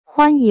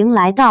欢迎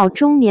来到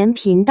中年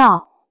频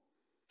道，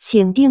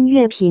请订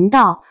阅频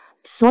道，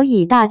所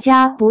以大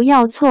家不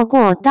要错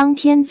过当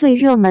天最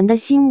热门的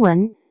新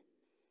闻。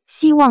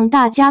希望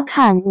大家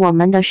看我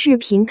们的视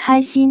频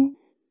开心。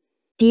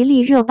迪丽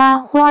热巴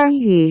花儿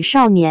与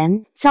少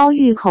年遭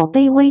遇口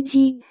碑危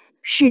机，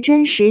是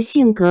真实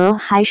性格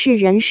还是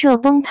人设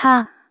崩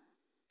塌？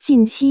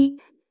近期，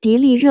迪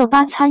丽热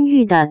巴参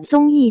与的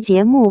综艺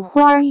节目《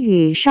花儿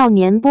与少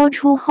年》播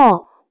出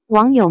后，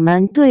网友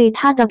们对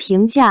她的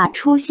评价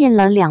出现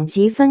了两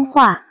极分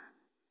化。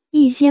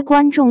一些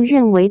观众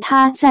认为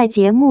她在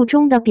节目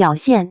中的表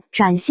现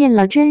展现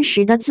了真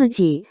实的自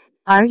己，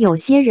而有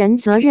些人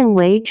则认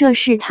为这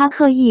是她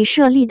刻意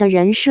设立的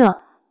人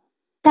设。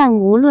但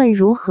无论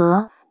如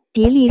何，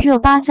迪丽热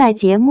巴在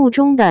节目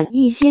中的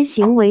一些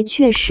行为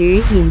确实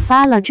引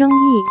发了争议。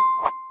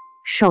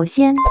首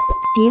先，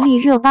迪丽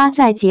热巴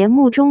在节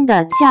目中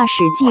的驾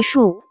驶技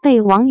术被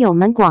网友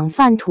们广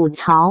泛吐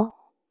槽。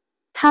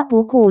她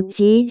不顾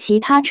及其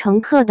他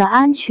乘客的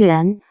安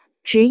全，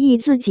执意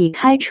自己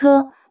开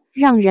车，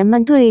让人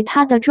们对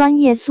她的专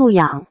业素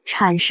养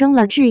产生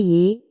了质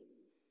疑。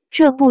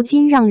这不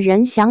禁让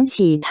人想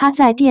起她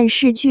在电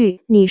视剧《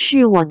你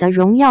是我的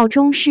荣耀》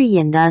中饰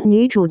演的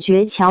女主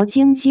角乔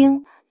晶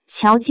晶。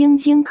乔晶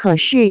晶可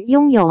是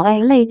拥有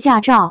A 类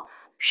驾照，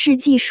是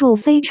技术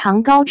非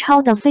常高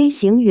超的飞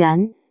行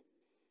员。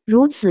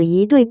如此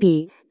一对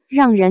比，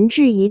让人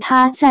质疑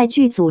她在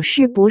剧组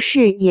是不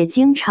是也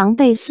经常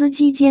被司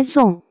机接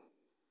送。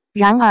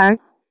然而，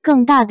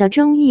更大的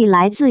争议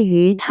来自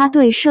于她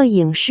对摄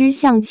影师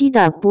相机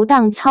的不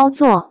当操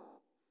作。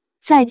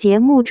在节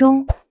目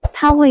中，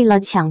她为了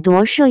抢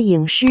夺摄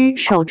影师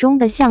手中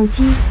的相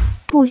机，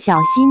不小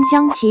心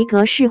将其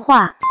格式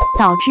化，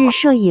导致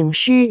摄影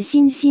师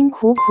辛辛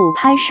苦苦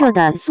拍摄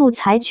的素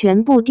材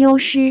全部丢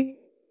失。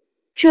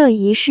这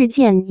一事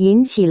件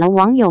引起了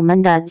网友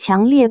们的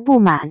强烈不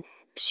满，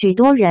许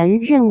多人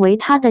认为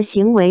他的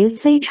行为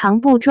非常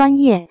不专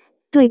业，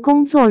对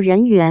工作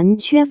人员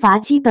缺乏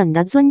基本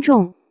的尊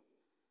重。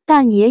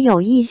但也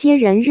有一些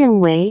人认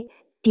为，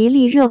迪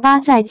丽热巴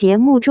在节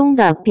目中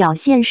的表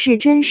现是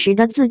真实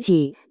的自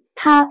己，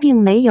她并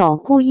没有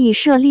故意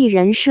设立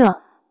人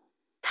设。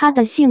她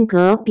的性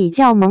格比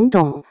较懵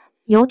懂，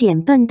有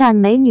点笨蛋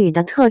美女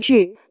的特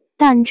质，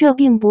但这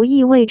并不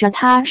意味着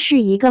她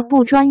是一个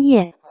不专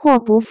业或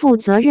不负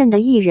责任的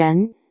艺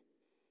人。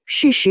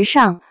事实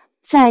上，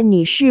在《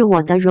你是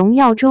我的荣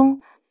耀》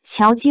中，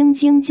乔晶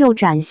晶就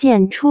展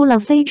现出了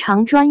非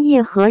常专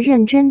业和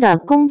认真的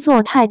工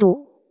作态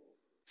度。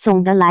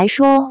总的来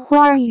说，《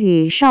花儿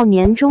与少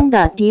年》中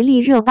的迪丽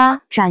热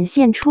巴展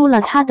现出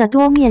了她的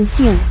多面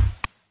性。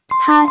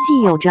她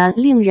既有着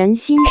令人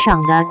欣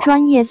赏的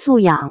专业素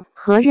养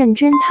和认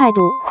真态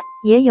度，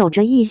也有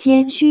着一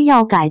些需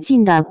要改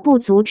进的不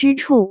足之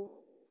处。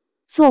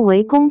作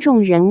为公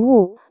众人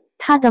物，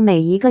她的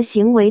每一个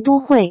行为都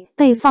会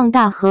被放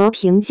大和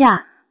评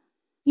价。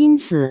因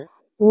此，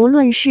无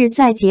论是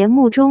在节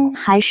目中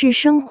还是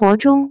生活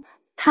中，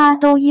她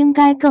都应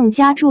该更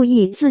加注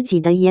意自己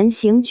的言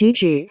行举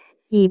止，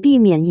以避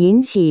免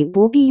引起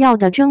不必要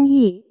的争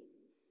议。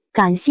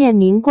感谢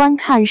您观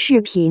看视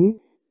频。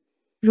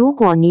如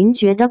果您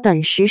觉得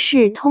本时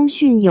事通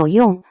讯有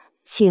用，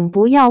请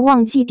不要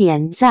忘记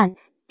点赞、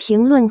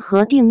评论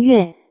和订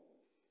阅。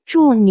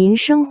祝您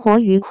生活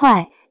愉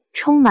快，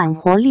充满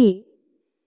活力。